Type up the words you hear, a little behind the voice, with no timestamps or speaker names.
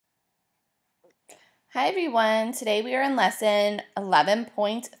Hi everyone, today we are in lesson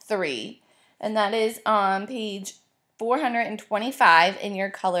 11.3 and that is on page 425 in your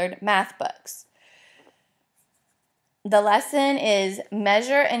colored math books. The lesson is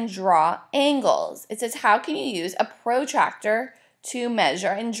measure and draw angles. It says how can you use a protractor to measure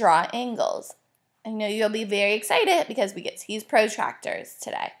and draw angles? I know you'll be very excited because we get to use protractors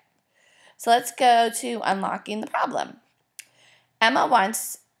today. So let's go to unlocking the problem. Emma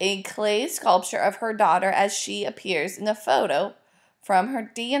wants a clay sculpture of her daughter as she appears in the photo from her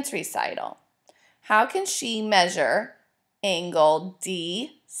dance recital. How can she measure angle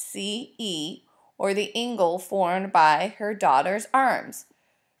DCE or the angle formed by her daughter's arms?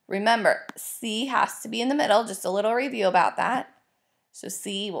 Remember, C has to be in the middle, just a little review about that. So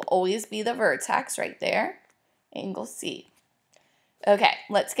C will always be the vertex right there, angle C. Okay,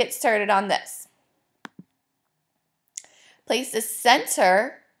 let's get started on this. Place the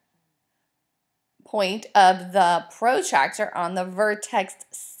center point of the protractor on the vertex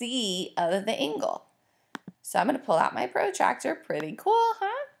C of the angle. So I'm going to pull out my protractor. Pretty cool,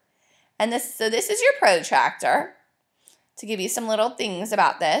 huh? And this is your protractor. To give you some little things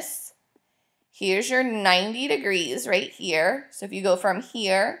about this, here's your 90 degrees right here. So if you go from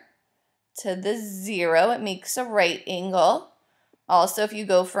here to the 0, it makes a right angle. Also, if you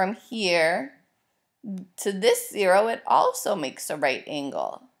go from here to this 0, it also makes a right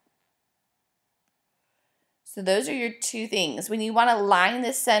angle. So those are your two things. When you want to line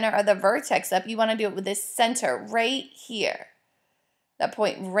the center of the vertex up, you want to do it with this center right here. That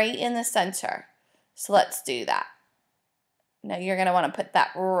point right in the center. So let's do that. Now you're going to want to put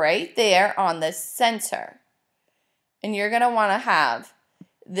that right there on the center. And you're going to want to have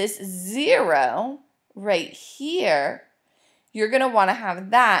this 0 right here. You're going to want to have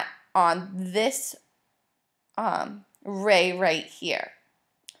that on this ray right here.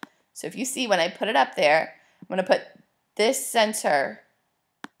 So if you see when I put it up there, I'm going to put this center,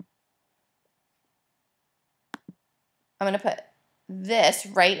 I'm going to put this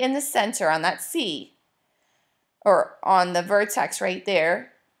right in the center on that C, or on the vertex right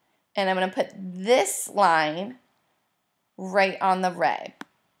there, and I'm going to put this line right on the ray.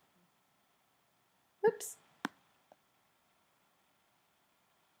 Oops.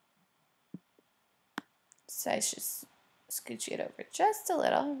 So I should scooch it over just a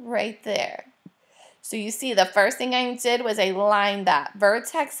little right there. So you see the first thing I did was I lined that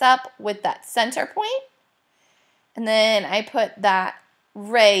vertex up with that center point. And then I put that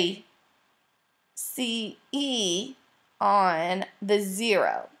ray CE on the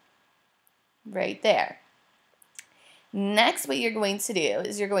 0 right there. Next, what you're going to do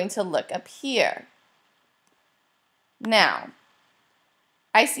is you're going to look up here. Now,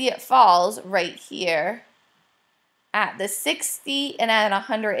 I see it falls right here at the 60 and at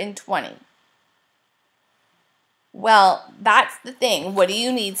 120. Well, that's the thing. What do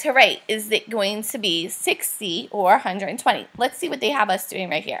you need to write? Is it going to be 60 or 120? Let's see what they have us doing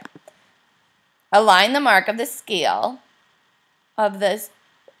right here. Align the mark of the scale of this.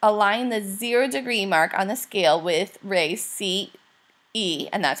 Align the 0 degree mark on the scale with ray CE,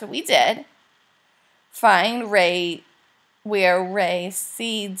 and that's what we did. Find ray where ray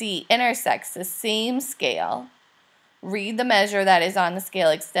CD intersects the same scale. Read the measure that is on the scale.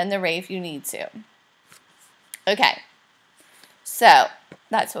 Extend the ray if you need to. Okay, so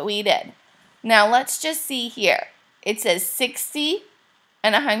that's what we did. Now let's just see here. It says 60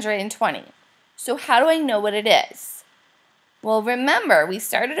 and 120. So how do I know what it is? Well, remember, we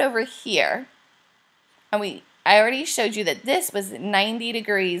started over here, and I already showed you that this was 90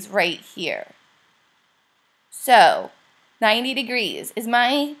 degrees right here. So 90 degrees. Is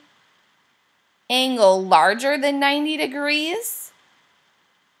my angle larger than 90 degrees?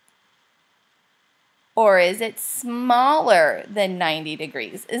 Or is it smaller than 90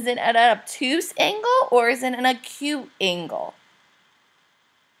 degrees? Is it an obtuse angle or is it an acute angle?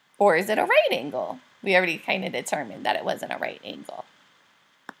 Or is it a right angle? We already kind of determined that it wasn't a right angle.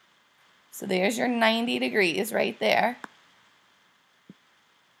 So there's your 90 degrees right there.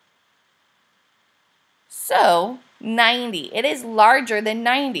 So 90, it is larger than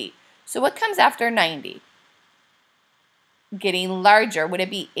 90. So what comes after 90? Getting larger. Would it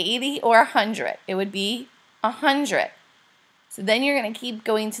be 80 or 100? It would be 100. So then you're going to keep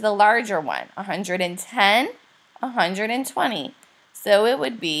going to the larger one. 110, 120. So it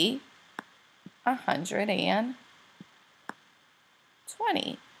would be 120.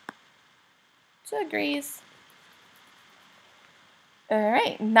 2 degrees. All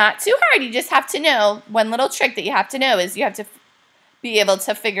right, not too hard. You just have to know, one little trick that you have to know is you have to be able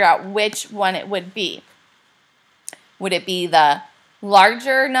to figure out which one it would be. Would it be the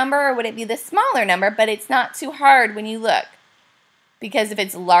larger number or would it be the smaller number? But it's not too hard when you look. Because if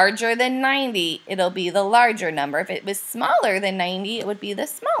it's larger than 90, it'll be the larger number. If it was smaller than 90, it would be the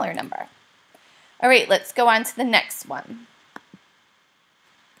smaller number. All right, let's go on to the next one.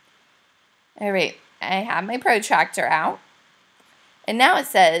 All right, I have my protractor out. And now it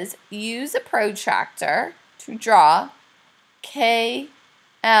says, use a protractor to draw KLM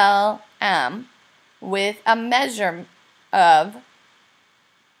with a measure of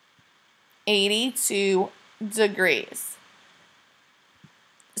 82 degrees.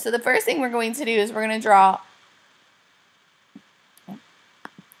 So the first thing we're going to do is we're going to draw,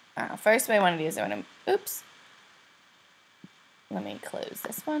 first what I want to do is I want to, oops, let me close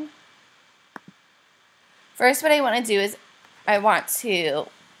this one. First what I want to do is I want to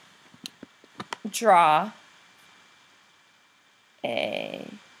draw a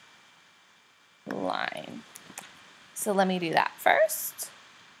line. So let me do that first.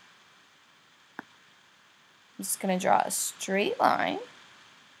 I'm just going to draw a straight line.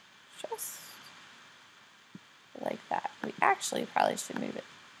 Just like that. We actually probably should move it.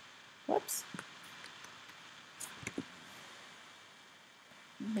 Whoops.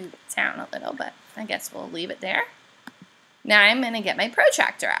 Move it down a little, but I guess we'll leave it there. Now I'm going to get my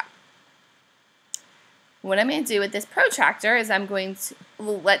protractor out. What I'm going to do with this protractor is I'm going to,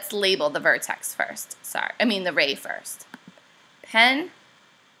 well, let's label the vertex first. The ray first. Pen,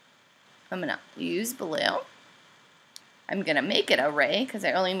 I'm going to use blue. I'm going to make it a ray because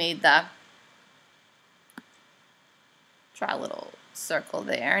I only made the, draw a little circle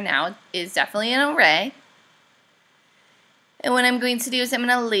there. Now it is definitely an array. And what I'm going to do is I'm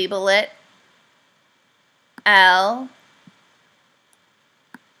going to label it L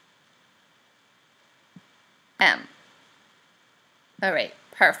M. All right,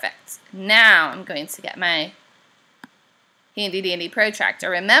 perfect. Now I'm going to get my handy dandy protractor.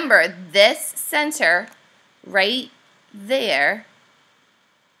 Remember, this center right there,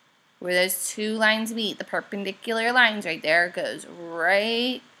 where those two lines meet, the perpendicular lines right there, goes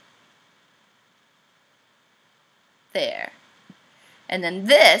right there. And then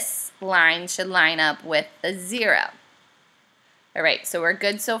this line should line up with the 0. All right, so we're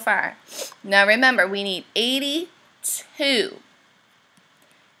good so far. Now remember, we need 82.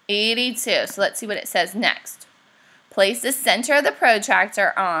 82. So let's see what it says next. Place the center of the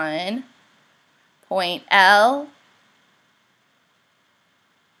protractor on point L,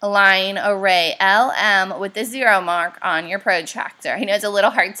 line array LM with the 0 mark on your protractor. I know it's a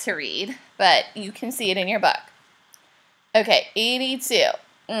little hard to read, but you can see it in your book. Okay, 82.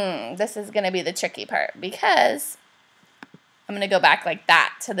 This is going to be the tricky part because I'm going to go back like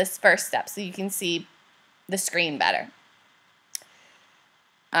that to this first step so you can see the screen better.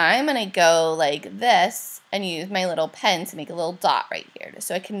 I'm going to go like this and use my little pen to make a little dot right here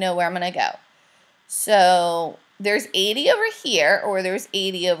so I can know where I'm going to go. So there's 80 over here or there's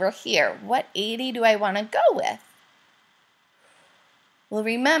 80 over here. What 80 do I want to go with? Well,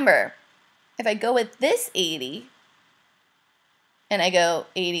 remember, if I go with this 80 and I go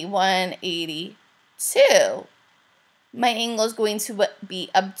 81, 82, my angle is going to be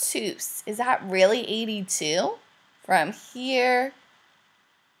obtuse. Is that really 82? From here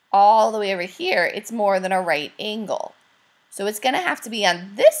all the way over here, it's more than a right angle. So it's going to have to be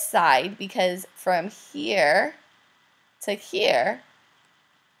on this side because from here to here,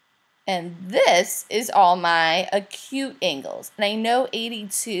 and this is all my acute angles. And I know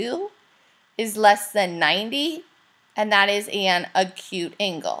 82 is less than 90, and that is an acute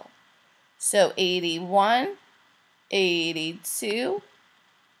angle. So 81, 82,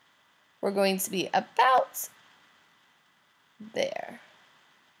 we're going to be about there.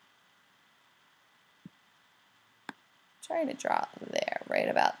 Trying to draw there, right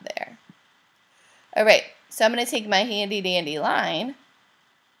about there. All right, so I'm going to take my handy dandy line.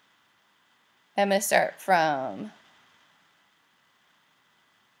 I'm going to start from,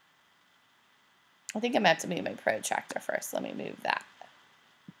 I think I'm going to have to move my protractor first. Let me move that.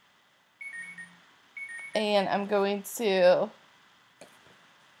 And I'm going to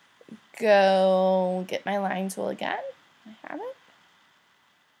go get my line tool again. I have it.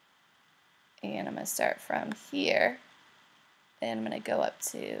 And I'm going to start from here. And I'm going to go up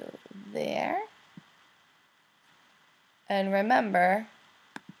to there. And remember,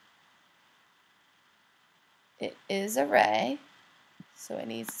 it is a ray, so it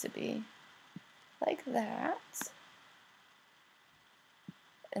needs to be like that.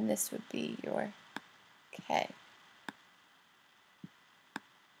 And this would be your K.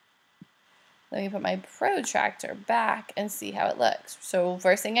 Let me put my protractor back and see how it looks. So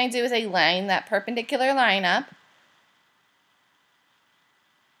first thing I do is I line that perpendicular line up.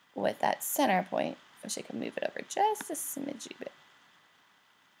 with that center point. Wish I could move it over just a smidgy bit.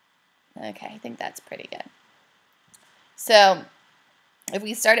 Okay, I think that's pretty good. So if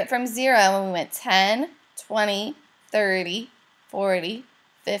we started from 0 and we went 10, 20, 30, 40,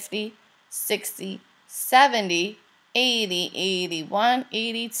 50, 60, 70, 80, 81,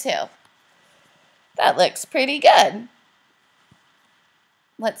 82. That looks pretty good.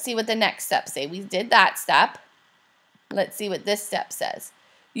 Let's see what the next step say. We did that step. Let's see what this step says.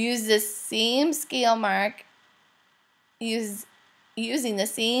 Use the same scale mark. Using the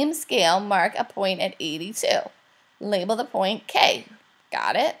same scale, mark a point at 82. Label the point K.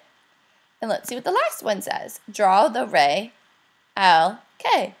 Got it? And let's see what the last one says. Draw the ray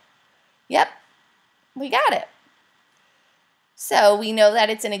LK. Yep, we got it. So we know that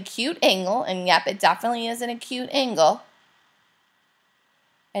it's an acute angle, and yep, it definitely is an acute angle.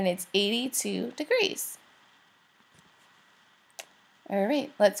 And it's 82 degrees. All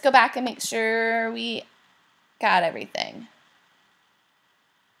right, let's go back and make sure we got everything.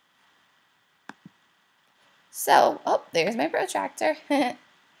 So, oh, there's my protractor.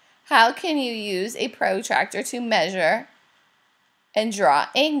 How can you use a protractor to measure and draw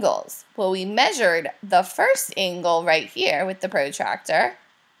angles? Well, we measured the first angle right here with the protractor.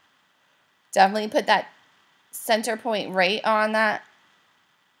 Definitely put that center point right on that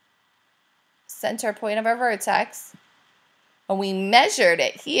center point of our vertex. And we measured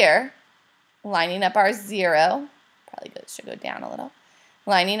it here, lining up our 0. Probably should go down a little.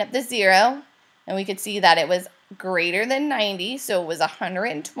 Lining up the 0, and we could see that it was greater than 90, so it was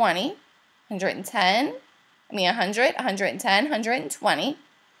 120, 110, 100, 110, 120.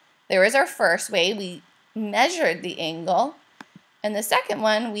 There was our first way. We measured the angle. And the second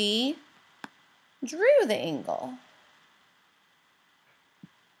one, we drew the angle.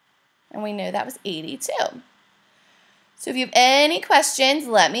 And we know that was 82. So if you have any questions,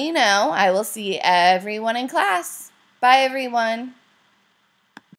 let me know. I will see everyone in class. Bye, everyone.